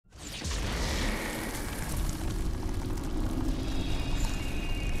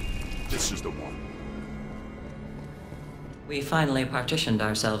This is the one. We finally partitioned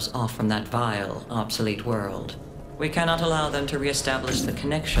ourselves off from that vile, obsolete world. We cannot allow them to reestablish the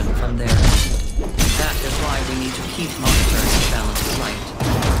connection from there. That is why we need to keep monitoring the balance of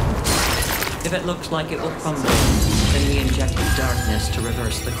light. If it looks like it will crumble, then we inject darkness to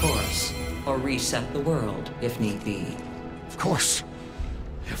reverse the course, or reset the world, if need be. Of course.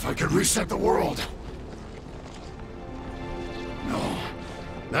 If I could reset the world. No,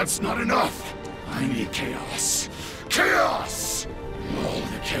 that's not enough. I need chaos. Chaos! All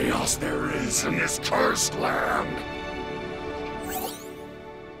the chaos there is in this cursed land!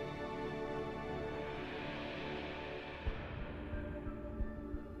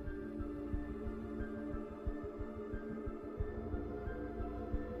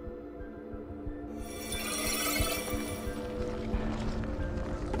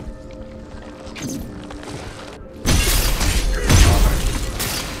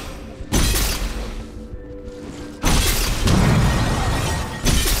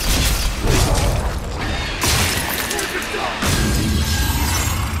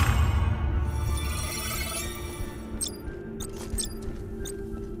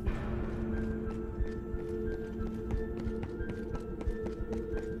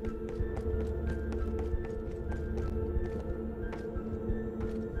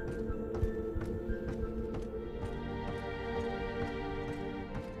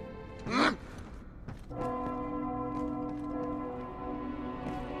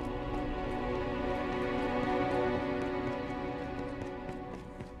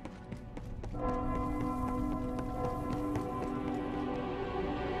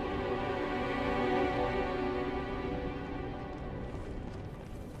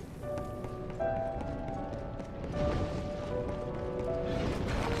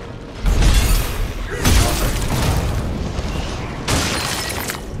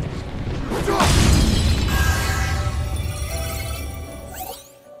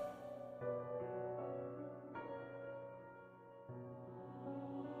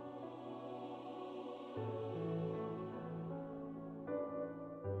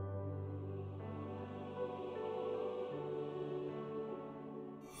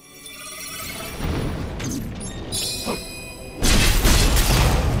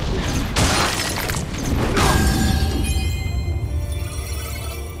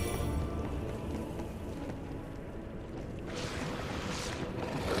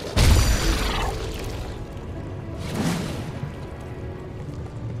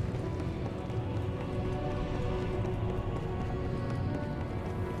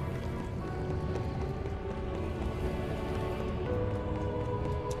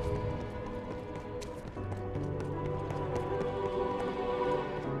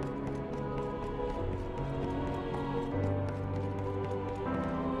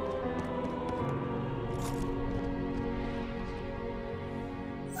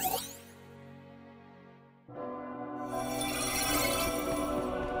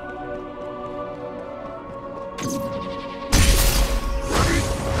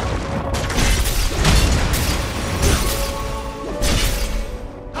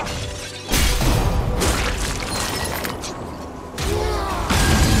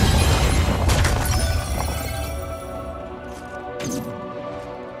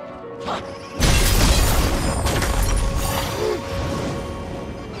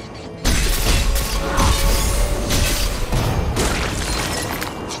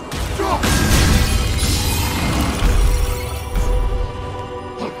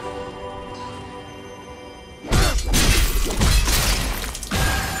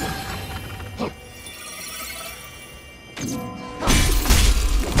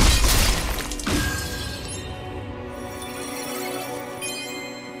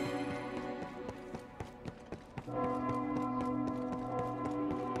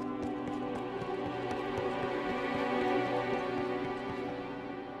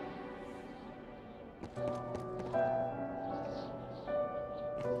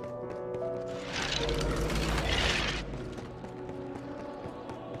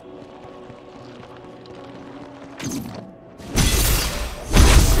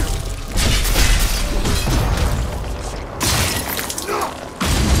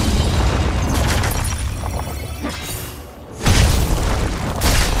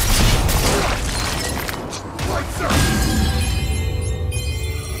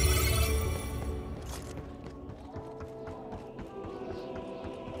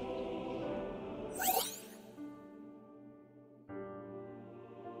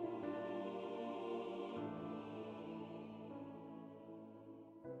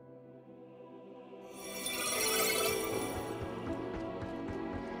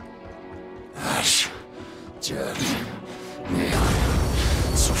 bloodshed.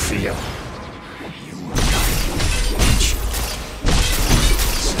 Sophia, you will die.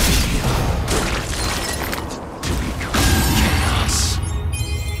 Sophia, to become chaos.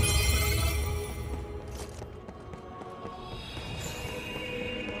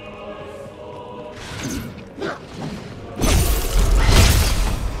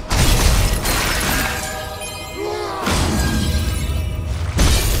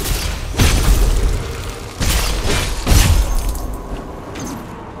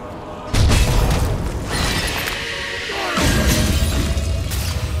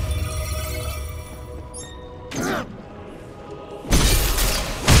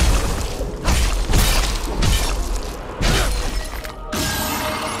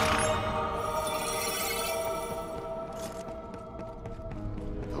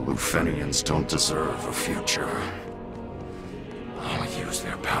 Fenians don't deserve a future. I'll use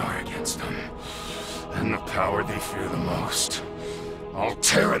their power against them. And the power they fear the most. I'll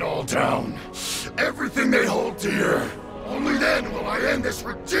tear it all down. Everything they hold dear. Only then will I end this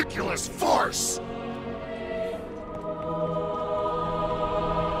ridiculous farce!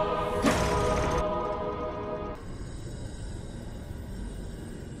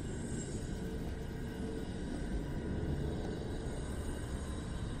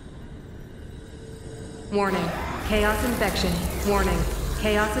 Warning. Chaos infection. Warning.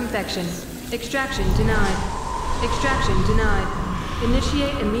 Chaos infection. Extraction denied. Extraction denied.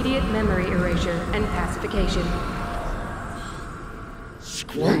 Initiate immediate memory erasure and pacification.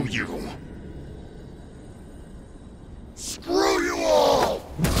 Screw you! Screw you all!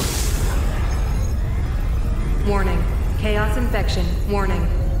 Warning. Chaos infection. Warning.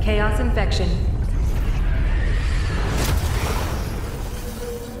 Chaos infection.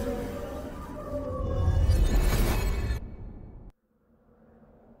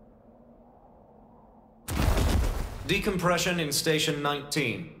 Decompression in Station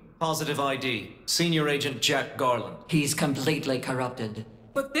 19. Positive ID. Senior Agent Jack Garland. He's completely corrupted.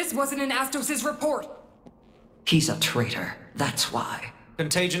 But this wasn't in Astos' report. He's a traitor. That's why.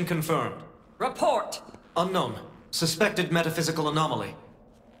 Contagion confirmed. Report! Unknown. Suspected metaphysical anomaly.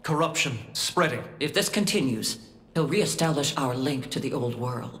 Corruption spreading. If this continues, he'll reestablish our link to the old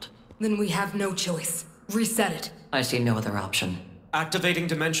world. Then we have no choice. Reset it. I see no other option. Activating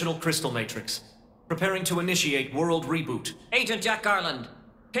dimensional crystal matrix. Preparing to initiate world reboot. Agent Jack Garland,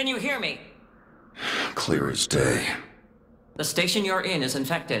 can you hear me? Clear as day. The station you're in is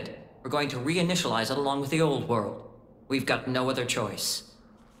infected. We're going to reinitialize it along with the old world. We've got no other choice.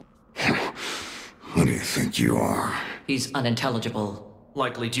 Who do you think you are? He's unintelligible.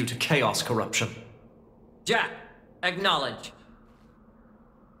 Likely due to chaos corruption. Jack, acknowledge.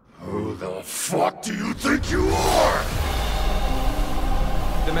 Who the fuck do you think you are?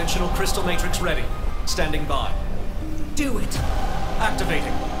 Dimensional crystal matrix ready. Standing by. Do it.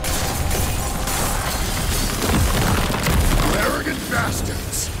 Activating. You arrogant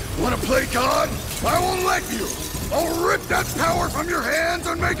bastards! Wanna play God? I won't let you! I'll rip that power from your hands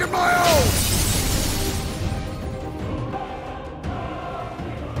and make it my own!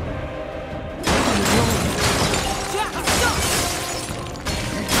 Jack, stop!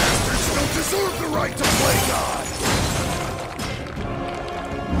 You bastards don't deserve the right to play God!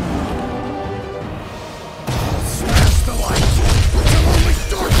 Smash the light! Till only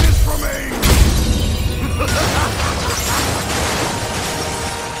darkness remains!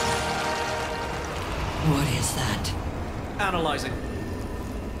 What is that? Analyzing.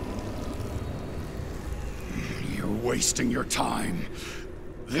 You're wasting your time.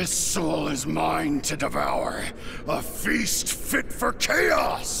 This soul is mine to devour. A feast fit for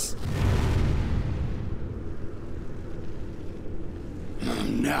chaos!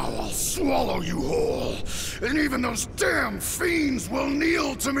 Now I'll swallow you whole, and even those damn fiends will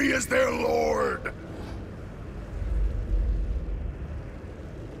kneel to me as their lord!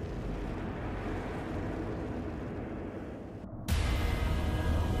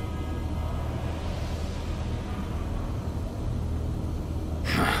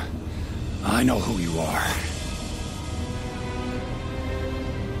 I know who you are.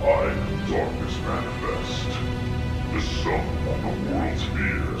 I am Darkness Manifest, the sum of the world's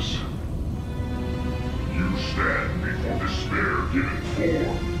fears. You stand before despair given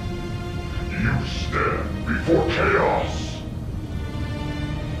form. You stand before chaos.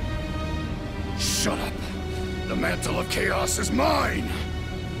 Shut up. The mantle of chaos is mine.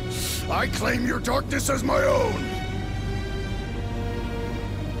 I claim your darkness as my own.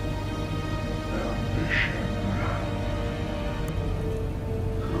 Ambition.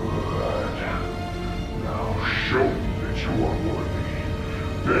 Good. Now show me that you are worthy.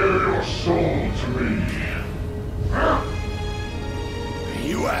 Bear your soul to me.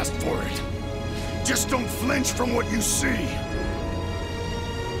 just don't flinch from what you see.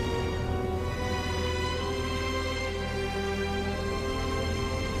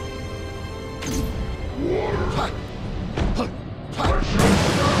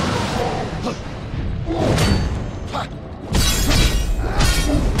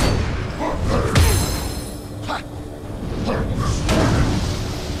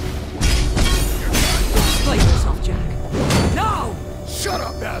 Play yourself, Jack. No! Shut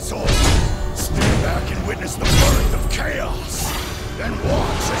up, asshole! Stand back and witness the birth of chaos. Then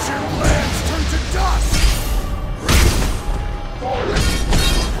watch as your plans turn to dust!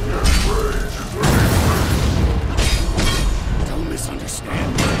 Don't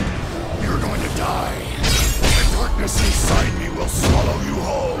misunderstand me. You're going to die. The darkness inside me will swallow you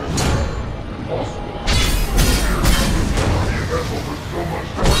whole.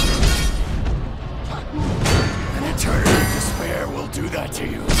 An eternity of despair will do that to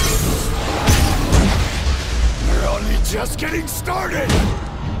you. You're only just getting started!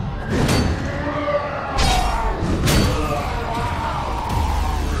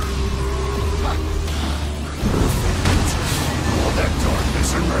 All that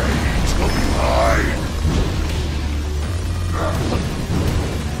darkness and rage will be mine!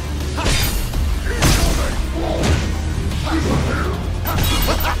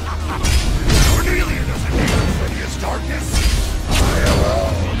 Cornelia doesn't need insidious darkness! I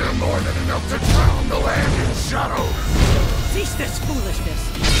alone am more than enough to drown the land in shadows! Cease this foolishness!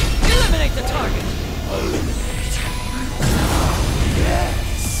 Eliminate the target! Eliminate?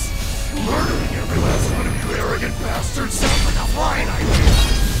 Yes! Murdering every last one of you arrogant bastards sounds like a fine idea!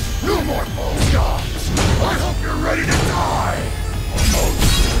 No more false gods! I hope you're ready to die!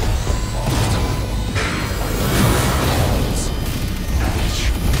 Almost! Ash,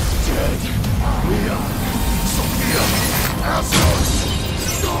 dead, Leon, Sophia, Astos,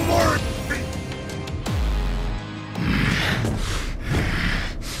 don't worry!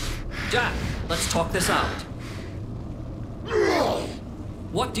 Jack, let's talk this out.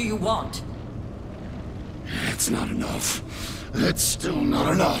 What do you want? It's not enough. It's still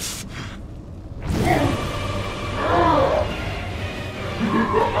not enough.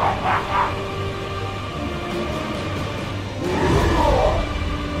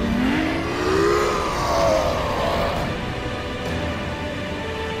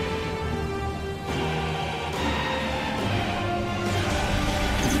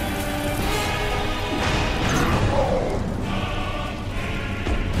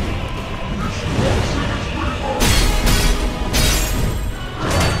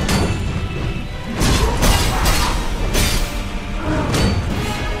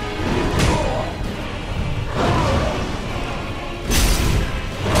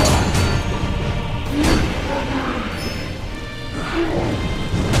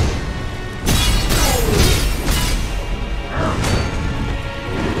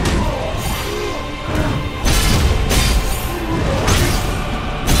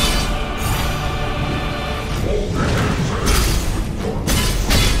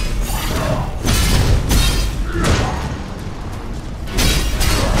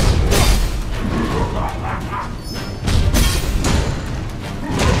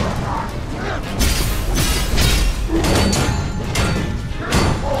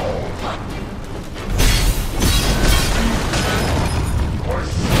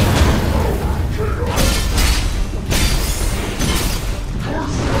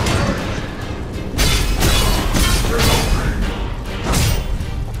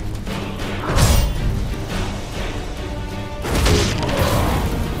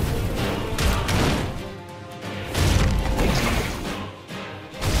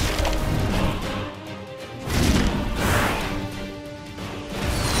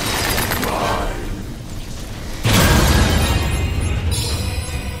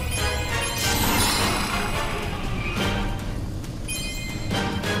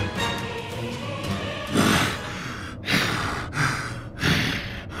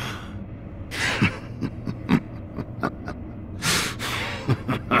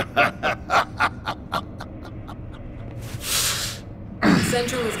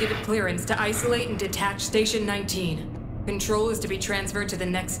 Central is given clearance to isolate and detach Station 19. Control is to be transferred to the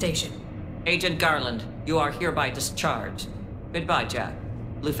next station. Agent Garland, you are hereby discharged. Goodbye, Jack.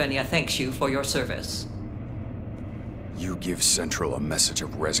 Lufenia thanks you for your service. You give Central a message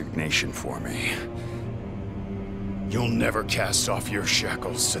of resignation for me. You'll never cast off your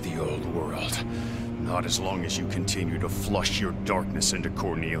shackles to the old world. Not as long as you continue to flush your darkness into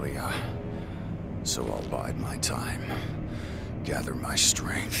Cornelia. So I'll bide my time. gather my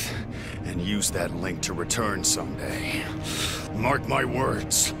strength, and use that link to return someday. Mark my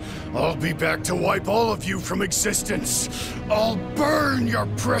words. I'll be back to wipe all of you from existence. I'll burn your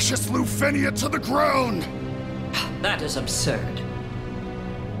precious Lufenia to the ground! That is absurd.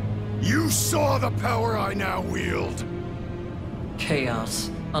 You saw the power I now wield.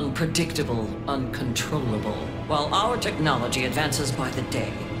 Chaos, unpredictable, uncontrollable, while our technology advances by the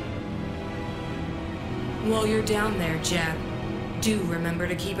day. While you're down there, Jack, do remember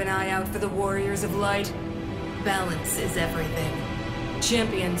to keep an eye out for the Warriors of Light. Balance is everything.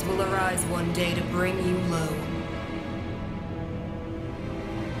 Champions will arise one day to bring you low.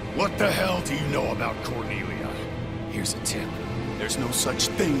 What the hell do you know about Cornelia? Here's a tip. There's no such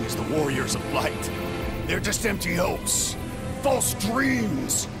thing as the Warriors of Light. They're just empty hopes, false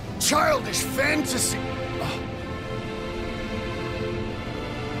dreams, childish fantasy.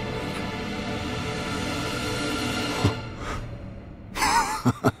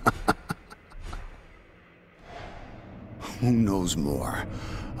 Who knows more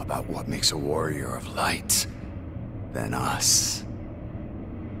about what makes a warrior of light than us?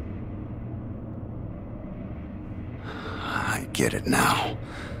 I get it now.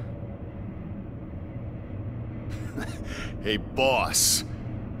 Hey, boss.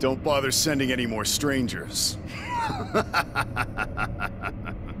 Don't bother sending any more strangers.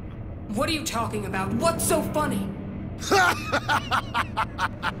 What are you talking about? What's so funny?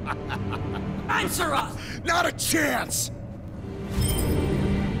 Answer us! Not a chance!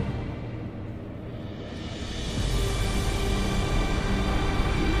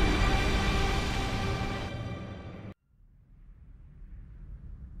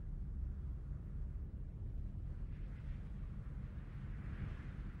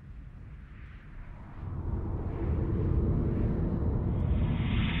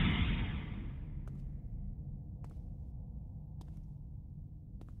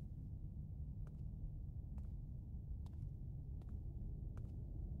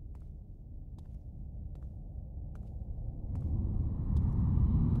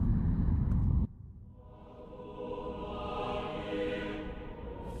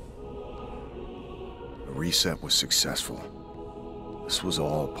 The reset was successful. This was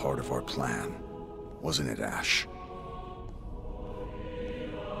all part of our plan, wasn't it, Ash?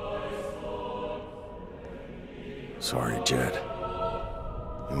 Sorry, Jed.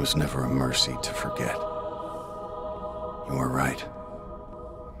 It was never a mercy to forget. You were right.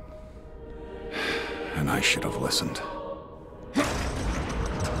 And I should have listened.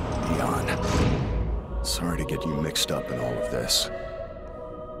 Leon, sorry to get you mixed up in all of this.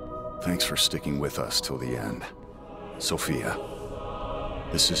 Thanks for sticking with us till the end. Sophia,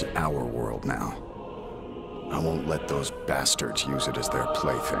 this is our world now. I won't let those bastards use it as their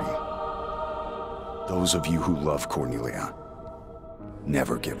plaything. Those of you who love Cornelia,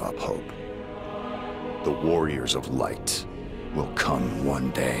 never give up hope. The Warriors of Light will come one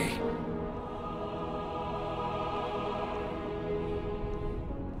day.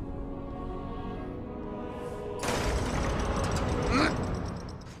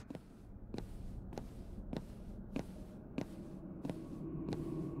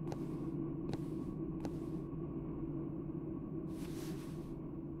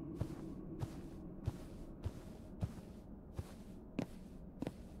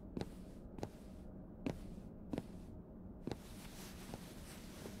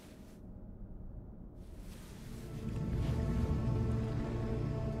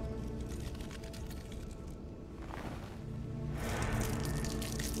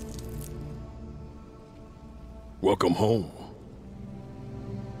 Welcome home.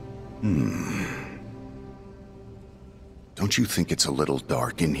 Don't you think it's a little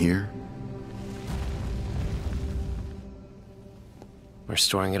dark in here? We're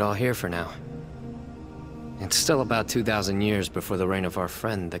storing it all here for now. It's still about 2,000 years before the reign of our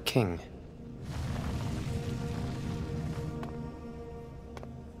friend, the King.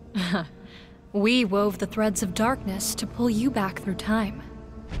 We wove the threads of darkness to pull you back through time.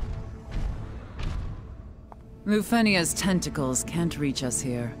 Lufenia's tentacles can't reach us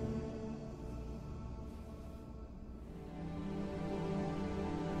here.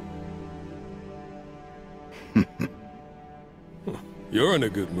 You're in a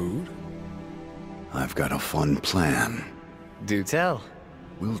good mood. I've got a fun plan. Do tell.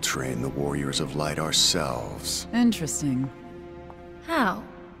 We'll train the Warriors of Light ourselves. Interesting. How?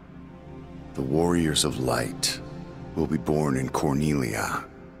 The Warriors of Light will be born in Cornelia.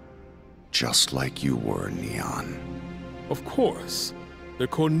 Just like you were, Neon. Of course. They're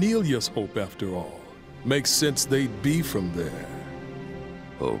Cornelia's hope, after all. Makes sense they'd be from there.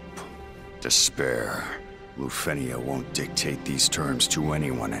 Hope. Despair. Lufenia won't dictate these terms to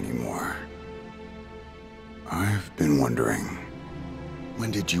anyone anymore. I've been wondering,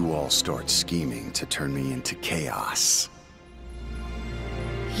 when did you all start scheming to turn me into chaos?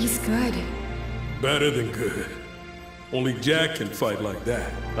 He's good. Better than good. Only Jack can fight like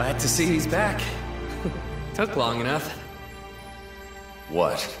that. Glad to see he's back. Took long enough.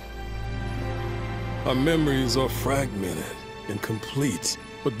 What? Our memories are fragmented, incomplete.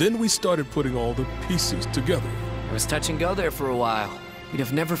 But then we started putting all the pieces together. It was touch and go there for a while. We'd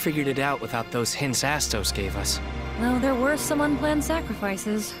have never figured it out without those hints Astos gave us. Though there were some unplanned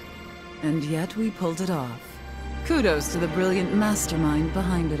sacrifices. And yet we pulled it off. Kudos to the brilliant mastermind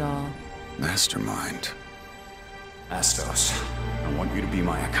behind it all. Mastermind. Astos, I want you to be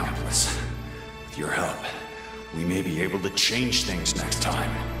my accomplice. With your help, we may be able to change things next time.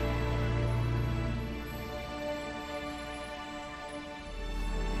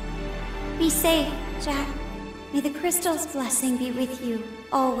 Be safe, Jack. May the crystal's blessing be with you,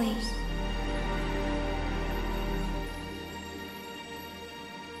 always.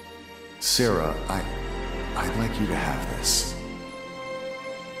 Sarah, I'd like you to have this.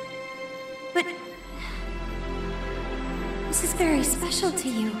 But... this is very special to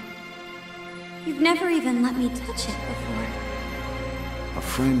you. You've never even let me touch it before. A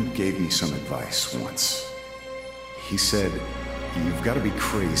friend gave me some advice once. He said, you've got to be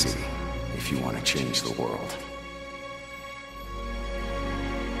crazy if you want to change the world.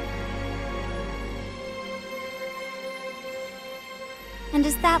 And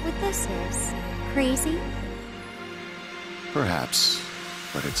is that what this is? Crazy? Perhaps,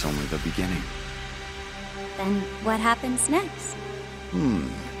 but it's only the beginning. Then what happens next?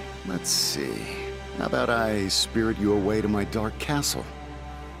 Let's see. How about I spirit you away to my dark castle?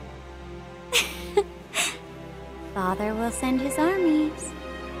 Father will send his armies.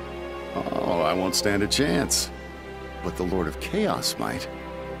 Oh, I won't stand a chance. But the Lord of Chaos might.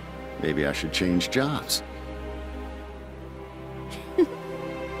 Maybe I should change jobs.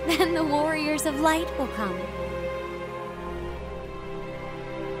 Then the Warriors of Light will come.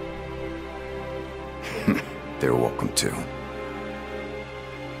 They're welcome to.